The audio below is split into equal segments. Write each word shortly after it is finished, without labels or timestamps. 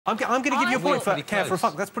I'm going to give you a point for care for a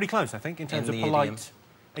fuck. That's pretty close, I think, in terms of polite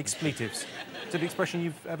expletives. Is it an expression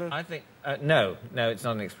you've ever... I think... no, it's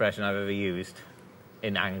not an expression I've ever used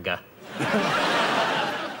in anger.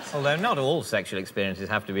 Although not all sexual experiences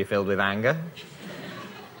have to be filled with anger.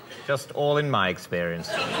 Just all in my experience.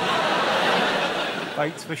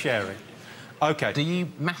 Thanks for sharing. OK. Do you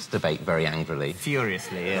masturbate very angrily?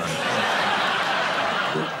 Furiously, yeah.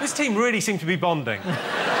 This team really seem to be bonding.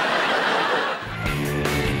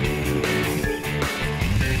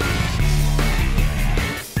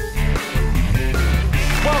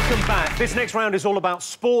 Welcome back. This next round is all about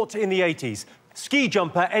sport in the 80s. Ski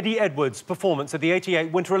jumper Eddie Edwards' performance at the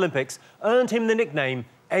 88 Winter Olympics earned him the nickname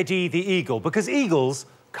Eddie the Eagle, because eagles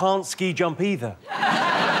can't ski jump either.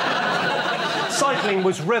 Cycling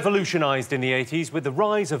was revolutionised in the 80s with the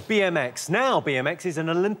rise of BMX. Now BMX is an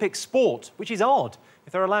Olympic sport, which is odd.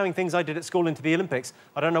 If they're allowing things I did at school into the Olympics,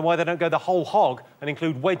 I don't know why they don't go the whole hog and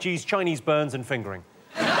include wedgies, Chinese burns and fingering.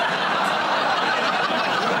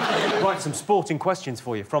 Right, some sporting questions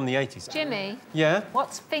for you from the 80s. Jimmy? Yeah?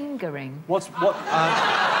 What's fingering? What? Be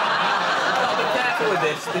careful with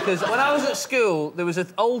this, because when I was at school, there was an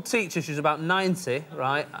old teacher, she was about 90,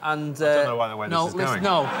 right, and... I don't know why the way this is going.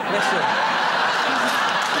 No, listen.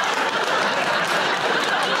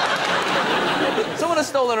 Someone had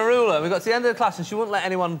stolen a ruler. We got to the end of the class and she wouldn't let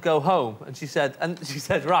anyone go home. And she said,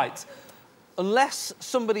 right, unless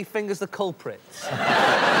somebody fingers the culprit.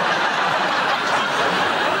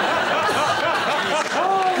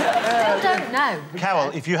 I don't know.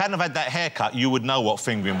 Carol, if you hadn't have had that haircut, you would know what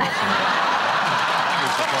fingering was.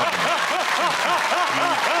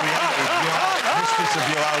 Mistress of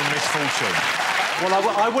your own misfortune. Well,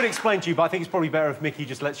 I would explain to you, but I think it's probably better if Mickey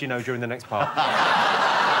just lets you know during the next part.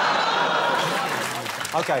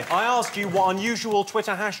 OK, I asked you what unusual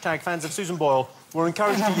Twitter hashtag fans of Susan Boyle were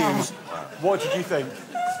encouraged to use. What did you think?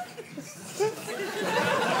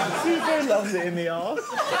 Susan loves it in the arse.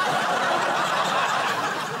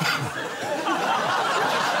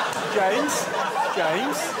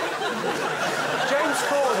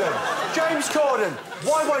 James Corden,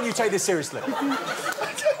 why won't you take this seriously?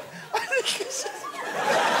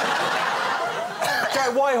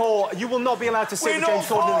 Jack Whitehall, you will not be allowed to sit with James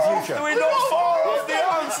Corden in the future. We're not far off the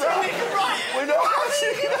answer. We're not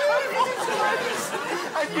actually...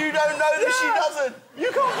 And you don't know that she doesn't.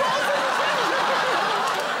 You can't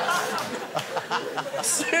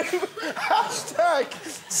Hashtag.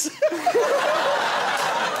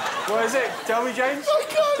 Where is it? Tell me, James.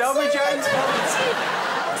 Tell me, James.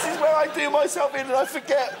 This is where I do myself in and I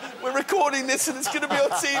forget we're recording this and it's going to be on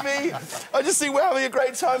TV. I just think we're having a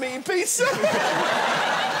great time eating pizza.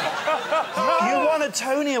 You won a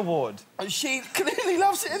Tony Award. And she clearly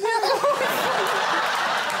loves it in there.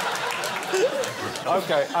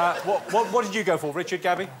 OK, what did you go for, Richard,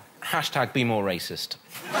 Gabby? Hashtag be more racist.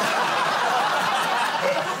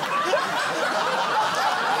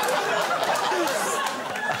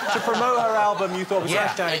 To promote her album, you thought was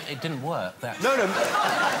hashtag... It didn't work. No.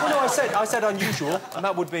 Well, no, I said unusual, and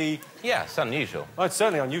that would be... Yeah, it's unusual. Oh, it's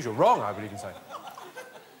certainly unusual. Wrong, I would even say.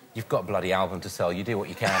 You've got a bloody album to sell. You do what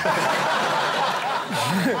you can.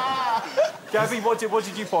 Gabby, what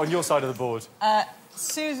did you put on your side of the board?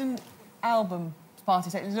 Susan album party.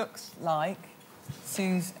 So it looks like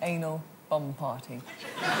Sue's anal bomb party.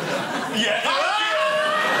 Yeah.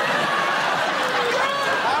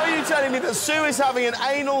 How are you telling me that Sue is having an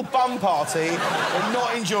anal bum party and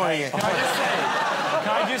not enjoying it? Can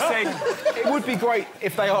I just say, it would be great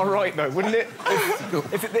if they are right, though, wouldn't it?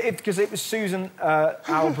 Because it was Susan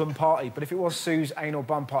album party, but if it was Sue's anal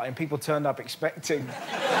bum party and people turned up expecting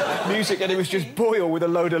music and it was just Boyle with a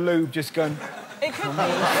load of lube just going... It could be.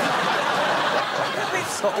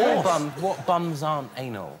 But all bums, what bums aren't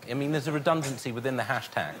anal? I mean, there's a redundancy within the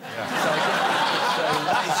hashtag. Yeah.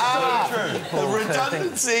 The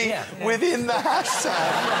redundancy within the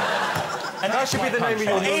hashtag. And that should be the name of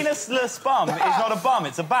your... Anusless bum is not a bum,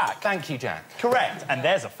 it's a back. Thank you, Jack. Correct, and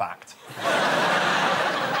there's a fact.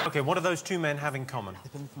 OK, what do those two men have in common?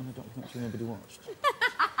 They've been on a documentary nobody watched.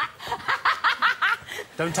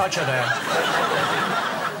 Don't touch her there.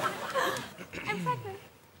 I'm pregnant.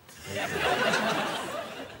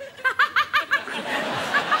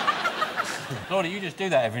 Lordy, you just do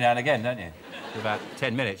that every now and again, don't you? For about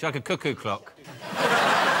 10 minutes, like a cuckoo clock.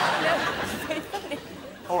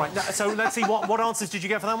 All right, so let's see, what answers did you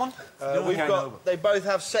get for that one? They both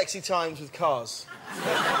have sexy times with cars.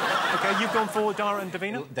 OK, you've gone for Dara and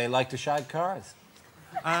Davina? They like to shag cars.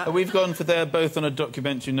 We've gone for they're both on a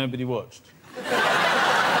documentary nobody watched.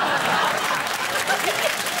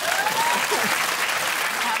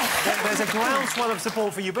 There's a groundswell of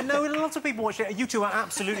support for you, but no, lots of people watch it. You two are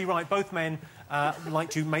absolutely right. Both men like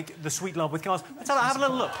to make the sweet love with cars. Let's have a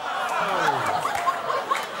little look.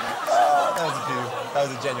 Oh, that was a pube. That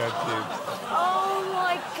was a genuine pube. Oh,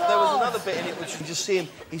 my God. There was another bit in it which you just see him.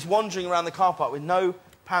 He's wandering around the car park with no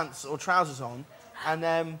pants or trousers on, and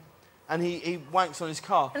he wanks on his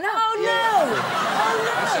car. No, Yeah. no!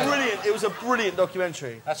 Oh, no! Brilliant. It was a brilliant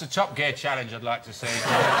documentary. That's a Top Gear challenge I'd like to see.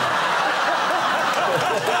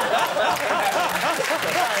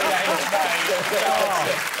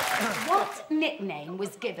 What nickname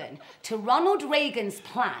was given to Ronald Reagan's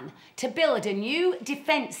plan to build a new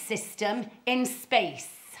defence system in space?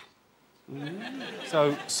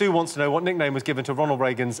 So, Sue wants to know what nickname was given to Ronald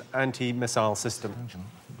Reagan's anti-missile system.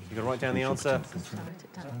 You got to write down the answer.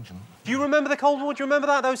 Do you remember the Cold War? Do you remember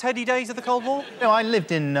that, those heady days of the Cold War? No, I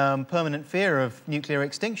lived in permanent fear of nuclear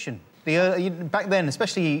extinction. Back then,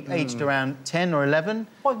 especially aged around 10 or 11.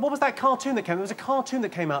 What was that cartoon that came out? There was a cartoon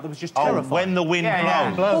that came out that was just terrifying. When the wind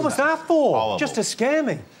blows. What was that for? Horrible. Just to scare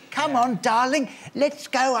me. Come on, darling, let's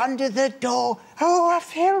go under the door. Oh, I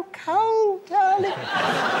feel cold, darling.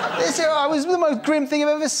 It was the most grim thing I've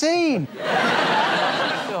ever seen.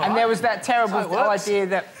 And there was that terrible idea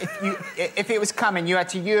that if it was coming, you had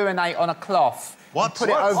to urinate on a cloth. What? Put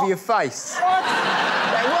it over your face. What?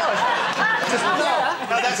 It was.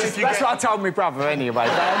 Just that's what I told my brother anyway.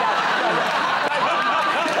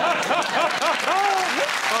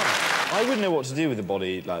 I wouldn't know what to do with a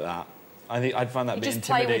body like that. I think I'd find that a bit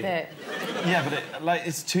intimidating. Just play with it. Yeah, but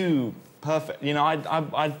it's too perfect. You know, I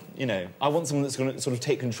want someone that's going to sort of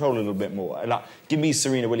take control a little bit more. Like, give me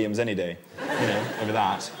Serena Williams any day, over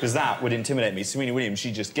that, because that would intimidate me. Serena Williams,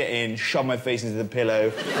 she'd just get in, shove my face into the pillow,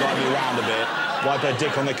 ride me around a bit, wipe her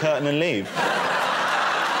dick on the curtain and leave.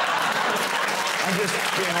 I'm just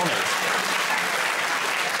being honest.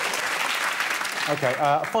 OK,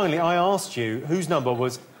 finally, I asked you whose number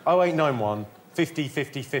was 0891 50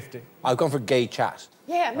 50 50. I've gone for gay chat.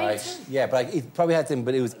 Yeah, me too. Yeah, but it probably had something,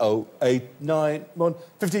 but it was 0891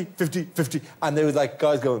 50 50 50. And there was, like,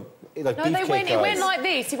 guys going, like, No, beefcake it guys. went like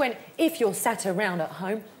this. He went, if you're sat around at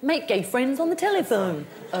home, make gay friends on the telephone.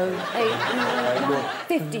 0891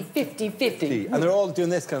 50 50 50. And they're all doing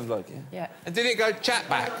this kind of like, Yeah. And did it go chat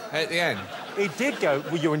back at the end? It did go...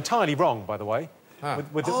 Well, you're entirely wrong, by the way.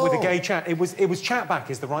 With a gay chat. It was chat back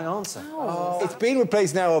is the right answer. It's been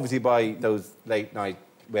replaced now, obviously, by those late-night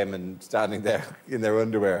women standing there in their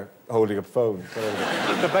underwear holding up phones.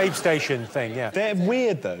 The babe station thing, yeah. They're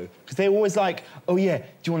weird, though, because they're always like, oh, yeah, do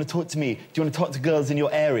you want to talk to me? Do you want to talk to girls in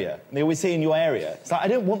your area? And they always say in your area. It's like, I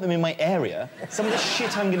don't want them in my area. Some of the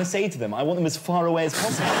shit I'm going to say to them, I want them as far away as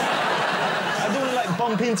possible. I don't want to, like,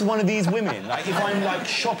 bump into one of these women. Like, if I'm, like,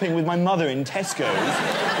 shopping with my mother in Tesco's,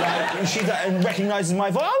 like, and she and recognises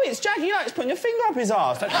my voice, oh, it's Jackie, like, it's putting your finger up his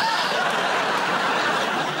arse. Like...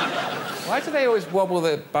 Why do they always wobble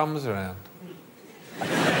their bums around?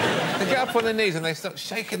 They get up on their knees and they start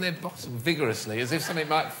shaking their bottom vigorously as if something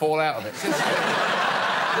might fall out of it. There's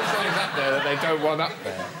something up there that they don't want up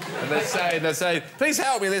there. And they're saying, please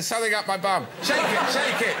help me, there's something up my bum. Shake it,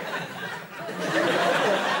 shake it.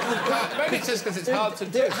 Maybe it's just because it's hard to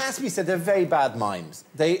do. It has to be said, they're very bad mimes.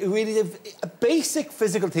 They really have... A basic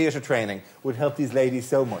physical theatre training would help these ladies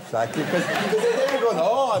so much. Like, because they're going,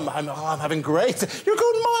 oh, I'm having great... You're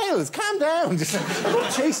going miles, calm down. I'm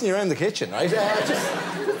not chasing you around the kitchen, right? Just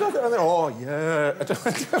oh, yeah. I don't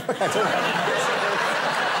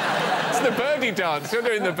It's the birdie dance. You're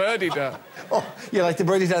doing the birdie dance. Oh, you like the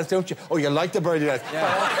birdie dance, don't you? Oh, you like the birdie dance.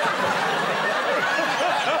 Yeah.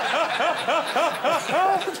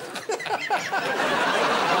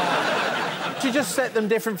 You just set them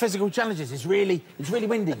different physical challenges. It's really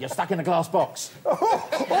windy. You're stuck in a glass box. Oh,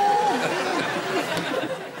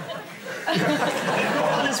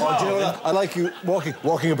 do you know what? I like you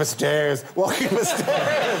walking up a stairs, walking up a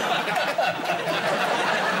stairs.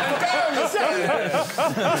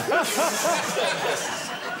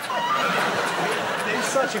 It's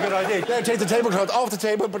such a good idea. Now take the tablecloth off the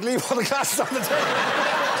table, but leave all the glasses on the table.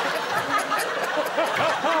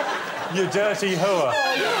 You dirty hooer.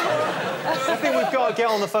 I think we've got to get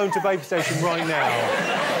on the phone to Babe Station right now.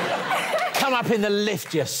 Come up in the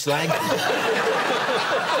lift, you slag.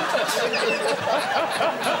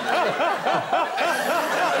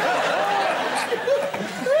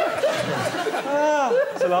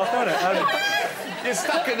 It's a laugh, isn't it? You're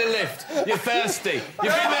stuck in the lift. You're thirsty. You've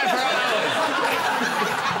been there for hours.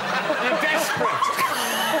 You're desperate.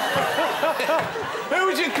 Who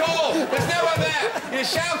would you call? There's no one there. You're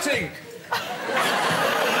shouting.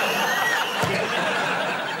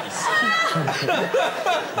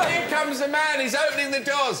 Here comes the man, he's opening the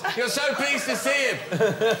doors. You're so pleased to see him.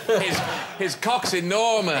 His cock's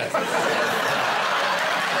enormous.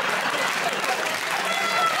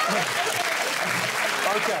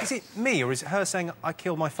 Okay. Is it me or is it her saying I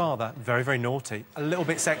killed my father? Very, very naughty. A little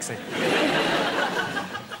bit sexy.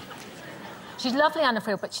 She's lovely, Anna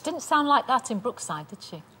Friel, but she didn't sound like that in Brookside, did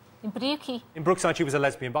she? In Brookie. In Brookside, she was a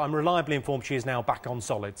lesbian, but I'm reliably informed she is now back on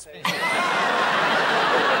solids.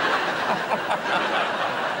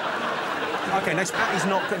 OK, next,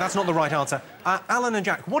 that's not the right answer. Alan and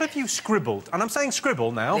Jack, what have you scribbled? And I'm saying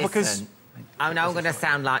scribble now because... I know I'm going to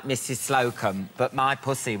sound like Mrs Slocum, but my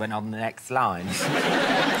pussy went on the next line.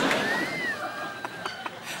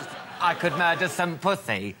 I could murder some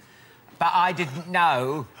pussy, but I didn't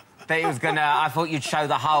know that it was going to... I thought you'd show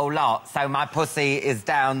the whole lot, so my pussy is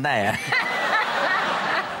down there.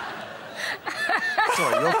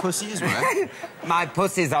 Sorry, your pussy is where? My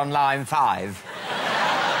pussy's on line 5.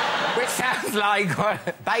 Which sounds like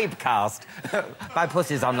Babecast. My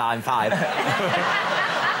pussy's on line 5.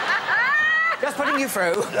 Just putting you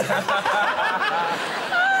through.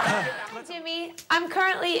 Jimmy, I'm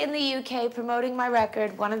currently in the UK promoting my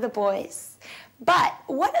record, One of the Boys. But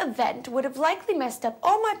what event would have likely messed up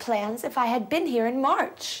all my plans if I had been here in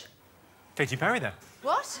March? Katy Perry, there.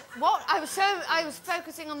 What? What? I was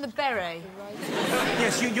focusing on the beret.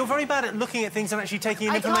 Yes, you're very bad at looking at things and actually taking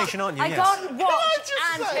in information, aren't you? I can't watch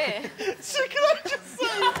and hear. So can I just say...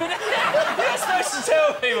 You're supposed to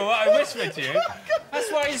tell people what I whispered to you. That's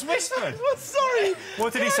why he's whispered. I'm sorry.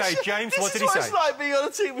 What did he say, James? What did he say? This is what it's like being on a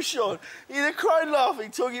team with Sean. Either crying, laughing,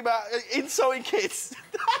 talking about insulting kids.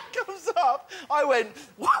 That comes up. I went,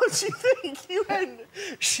 what do you think? You went,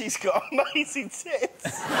 she's got amazing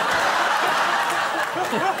tits.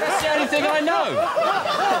 That's the only thing I know.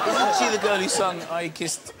 Isn't she the girl who sung I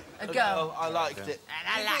Kissed a Girl? I liked it.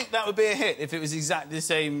 I think that would be a hit if it was exactly the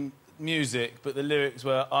same music, but the lyrics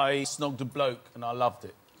were I snogged a bloke and I loved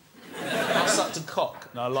it. I sucked a cock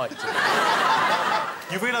and I liked it.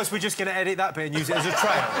 You realise we're just going to edit that bit and use it as a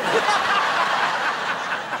trail?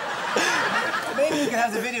 Maybe we could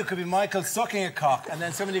have the video, could be Michael sucking a cock and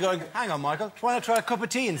then somebody going, hang on, Michael, why not try a cup of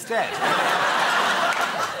tea instead?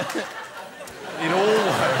 It all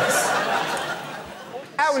works.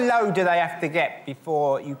 How low do they have to get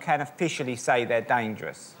before you can officially say they're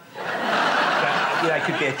dangerous? They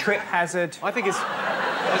could be a trip hazard. I think it's...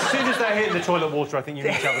 As soon as they're hitting the toilet water, I think you need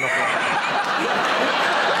to have an operation.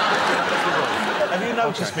 Have you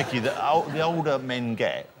noticed, Mickey, that the older men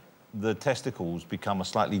get, the testicles become a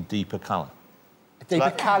slightly deeper colour? A deeper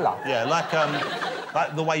colour? Yeah, like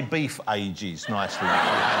the way beef ages nicely.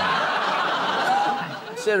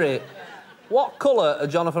 Siri, what colour are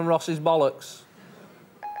Jonathan Ross's bollocks?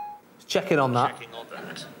 Checking on that.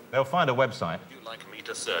 They'll find a website. Would you like me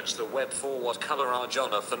to search the web for what colour are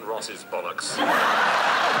Jonathan Ross's bollocks?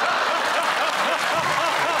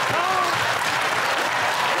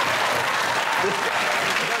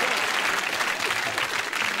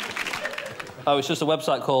 Oh, it's just a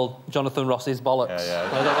website called Jonathan Ross's bollocks. Yeah.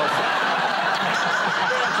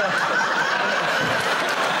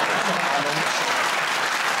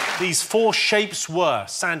 These 4 shapes were...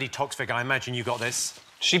 Sandy Toksvig, I imagine you got this.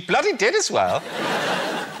 She bloody did as well.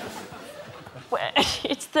 Well,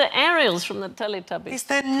 it's the aerials from the Teletubbies. Is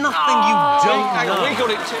there nothing you don't know? We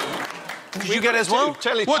got it too. Did you get it as well?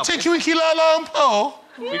 What, Tinky Winky Lala and Paul?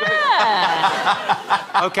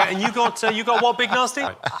 Yeah. OK, and you got what, Big Nasty?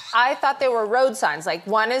 I thought they were road signs. Like,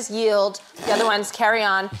 one is yield, the other one's carry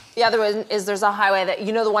on, the other one is there's a highway that,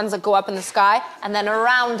 you know, the ones that go up in the sky, and then a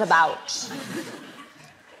roundabout.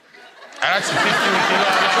 That's a 50 Winky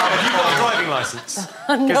Lala. Have you got a driving licence?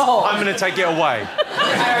 No. I'm going to take it away.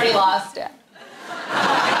 I already lost it.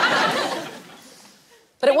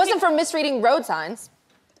 But it wasn't for misreading road signs.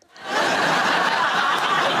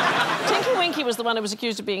 Tinky Winky was the one who was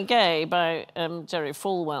accused of being gay by Jerry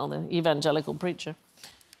Falwell, the evangelical preacher,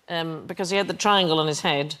 because he had the triangle on his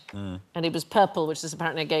head, and he was purple, which is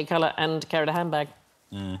apparently a gay colour, and carried a handbag.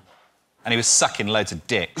 And he was sucking loads of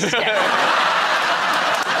dicks.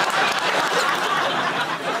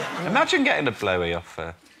 Imagine getting a blowy off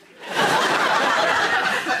her.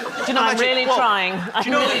 Do you know, I'm really trying. Do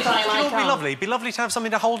you know what would be lovely? It'd be lovely to have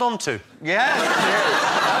something to hold on to. Yeah. A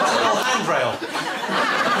little handrail.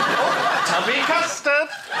 Tubby custard.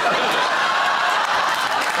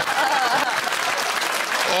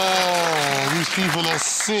 Oh, these people are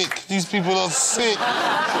sick. These people are sick.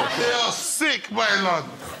 They are sick, my lord.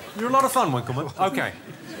 You're a lot of fun, Winkleman. OK.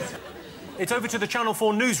 It's over to the Channel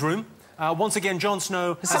 4 newsroom. Once again, Jon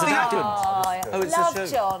Snow has adapted... Love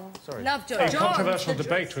John. Sorry. Love John. A controversial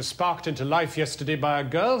debate was sparked into life yesterday by a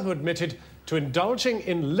girl who admitted to indulging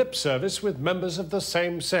in lip service with members of the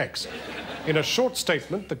same sex. In a short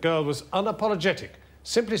statement, the girl was unapologetic,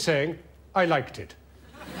 simply saying, "I liked it."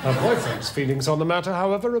 Her boyfriend's feelings on the matter,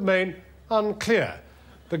 however, remain unclear.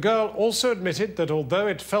 The girl also admitted that although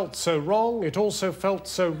it felt so wrong, it also felt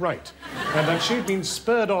so right, and that she'd been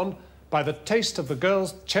spurred on by the taste of the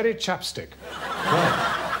girl's cherry chapstick.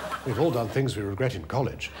 Well, we've all done things we regret in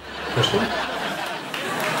college. Christian?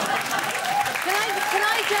 Can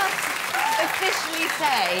I just officially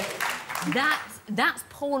say that's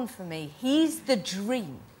porn for me. He's the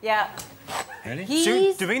dream. Yeah. Really?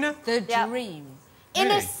 He's Davina? The dream. In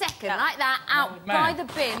a second, like that, out by the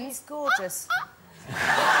bins. Gorgeous.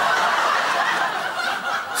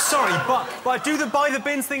 Sorry, but do the by the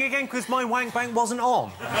bins thing again, because my wank bank wasn't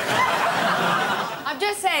on. I'm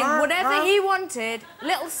just saying, whatever he wanted,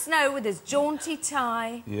 little Snow with his jaunty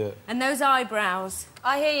tie and those eyebrows.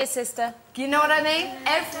 I hear you, sister. You know what I mean?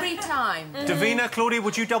 Every time. Davina, Claudia,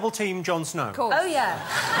 would you double team Jon Snow? Of course. Oh, yeah.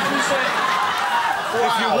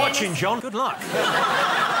 If you're watching, John, good luck.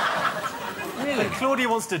 Really? Claudia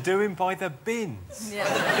wants to do him by the bins. Yeah.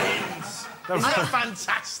 Bins. That's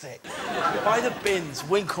fantastic. By the bins,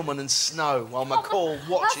 Winkleman and Snow while McCall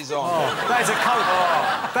watches on. Oh,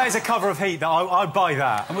 that is a cover of Heat. I'd buy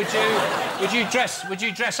that. And would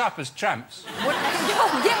you dress up as tramps?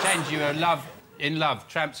 Yes. Pretend you were in love,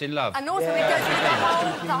 tramps in love. And also we go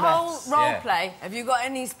through the whole role play. Have you got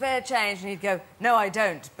any spare change? And he'd go, no, I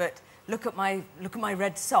don't, but look at my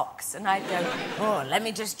red socks. And I'd go, oh, let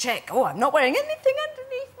me just check. Oh, I'm not wearing anything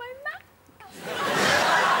underneath my mat.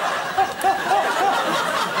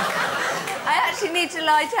 I actually need to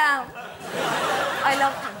lie down. I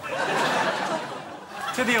love him.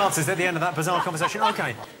 To the answers at the end of that bizarre conversation.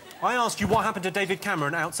 OK, I asked you what happened to David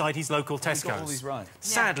Cameron outside his local Tesco's. Got all these right.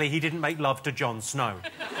 Sadly, he didn't make love to Jon Snow.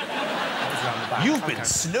 You've been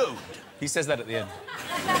snowed. He says that at the end.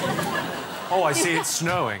 Oh, I see it's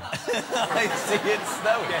snowing. I see it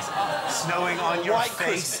snowing. Yes, snowing on your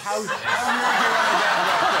face. How are you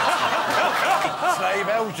sleigh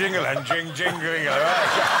bells jingle and jingling.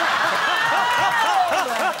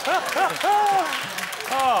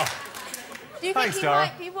 Oh. Do you Thanks, think he Dara.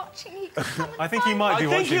 might be watching? I think he might be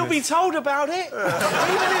watching. I think he'll be this. told about it.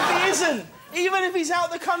 Even if he isn't. Even if he's out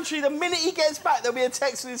of the country, the minute he gets back, there'll be a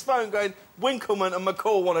text on his phone going, Winkleman and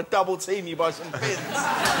McCall want to double team you by some bins.